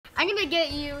I'm gonna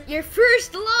get you your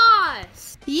first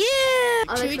loss. Yeah.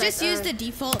 Oh, Should we right, just use the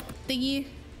default thingy?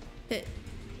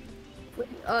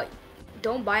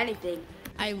 Don't buy anything.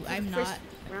 I'm First not.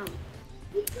 round.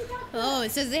 Oh, it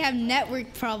says they have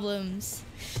network problems.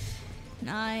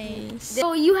 Nice.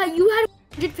 So you had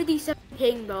 157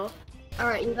 ping, bro. All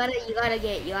right, you gotta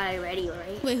get ready,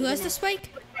 right? Wait, who has the spike?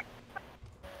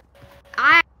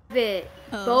 I have it.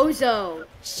 Oh. Bozo.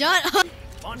 Shut up.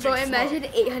 Bro, imagine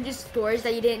 800 stores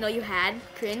that you didn't know you had.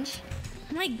 Cringe.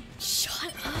 I'm like,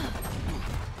 shut up.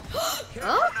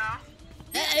 Oh?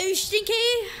 Stinky.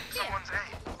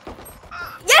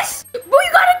 Yes! Bro,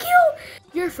 you got a kill!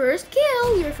 Your first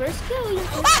kill. Your first kill.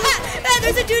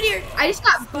 There's a dude here. I just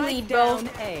got bullied, bro.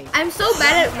 I'm so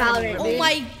bad at Valorant, Oh dude.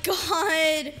 my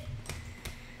god.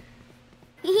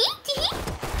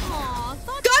 Aw,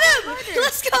 Got him!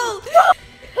 Let's go!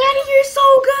 Annie, you're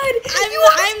so good!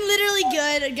 I'm literally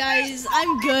good, guys.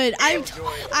 I'm good. I'm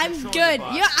good.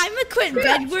 Yeah, I'm gonna quit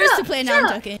Bed Wars to play now. I'm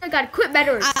joking. I gotta quit Bed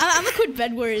Wars. I'm gonna quit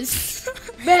Bed Wars.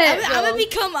 Bet, I'm gonna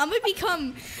become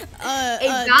Valorant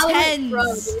pro,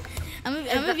 tens. dude. I'm gonna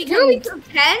You're become become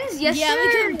tens? Yes, yeah, sir. I'm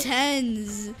gonna become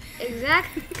tens.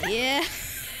 Exactly. Yeah.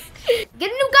 Get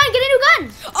a new gun. Get a new gun.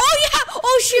 Oh yeah.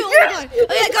 Oh shoot. Oh my god.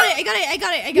 Oh yeah, I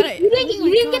got it.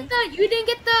 You didn't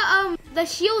get the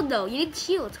shield though. You need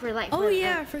shields for like. Oh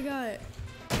yeah, I forgot.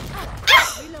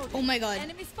 Oh my god.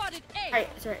 Enemy spotted A.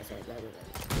 Alright, sorry.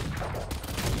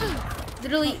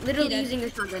 Literally dead. using your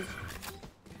shotgun.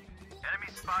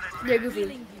 They're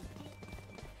goofy.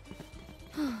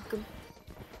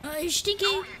 Stinky.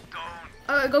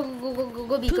 Go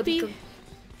B. Poopy.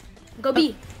 Go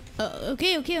B.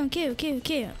 Okay.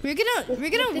 We're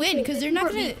gonna win because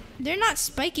they're not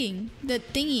spiking the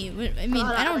thingy. I mean,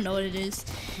 I don't know what it is.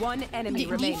 One enemy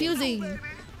remaining. Defusing.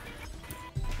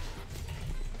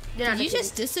 Did you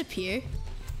just disappear?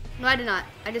 No, I did not.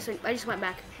 I just went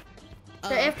back.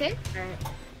 They're AFK?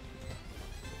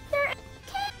 Alright.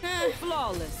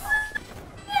 Flawless.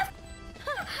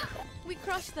 We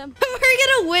crushed them. We're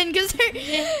gonna win because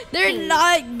they're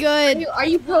not good. Are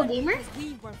you pro gamer?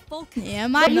 We were focused. Yeah,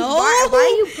 I know. Why are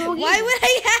you pro gamer? Why would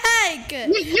I hack?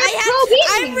 I'm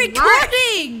You're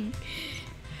recording.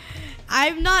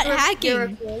 I'm not hacking. You're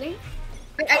recording?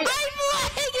 I'm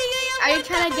lagging. Are you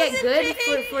trying to get good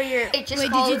for your? Wait, did you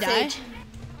die?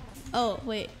 Oh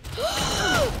wait.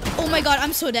 Oh my god,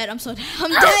 I'm so dead. I'm dead.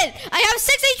 I have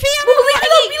 6 HP.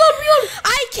 Reload.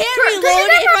 I can't reload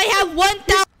if I have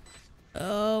 1,000.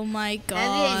 Oh my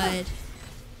god.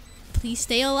 Please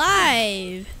stay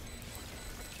alive.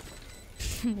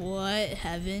 What?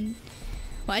 Heaven?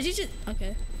 Why'd you just...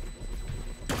 Okay.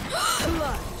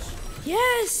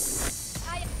 Yes!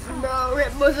 Bro,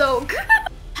 rip Bozo.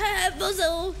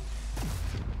 Bozo.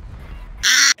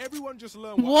 Everyone just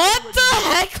learn What the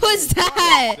heck was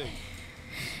that?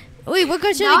 Wait, what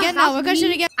gun should I get now? What gun should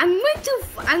I get? I'm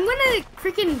gonna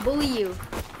freaking bully you.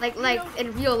 Like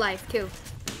in real life too.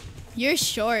 You're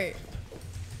short.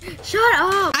 Shut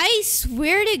up. I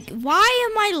swear to... Why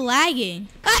am I lagging?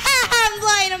 I'm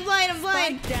blind.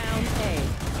 Spike down A.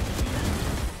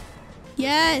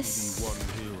 Yes.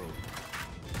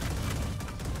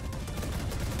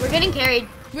 We're getting carried.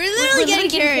 We're literally getting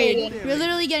carried. carried. We're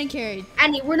literally getting carried.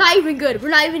 Andy, we're not even good. We're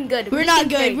not good. We're not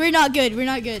good. We're not good.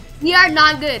 We are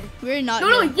not good. We're not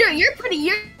No, good. you're pretty.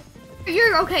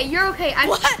 You're okay. You're okay.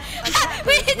 What?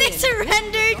 Wait, they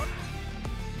surrendered?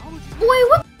 Wait,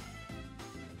 what?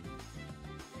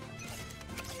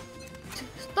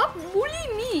 Stop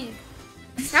bullying me.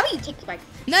 How about you take the spike?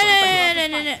 No.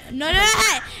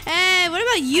 Hey, what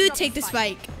about you take the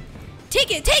spike?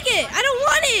 Take it. I don't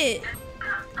want it.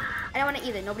 I don't want it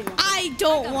either. Nobody wants it. I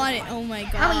don't want it. Oh my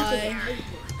How about you god. take it?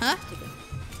 Huh?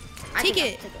 Take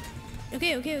it. Take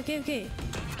it. Okay.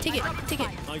 Take it.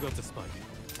 I got the spike.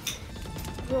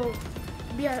 Bro,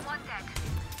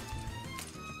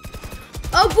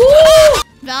 oh,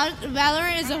 boo!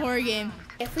 Valorant is a horror game.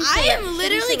 If we I am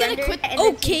literally gonna quit.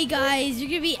 Okay, guys, you're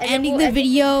gonna be ending the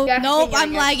video. Nope,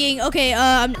 I'm lagging. Okay,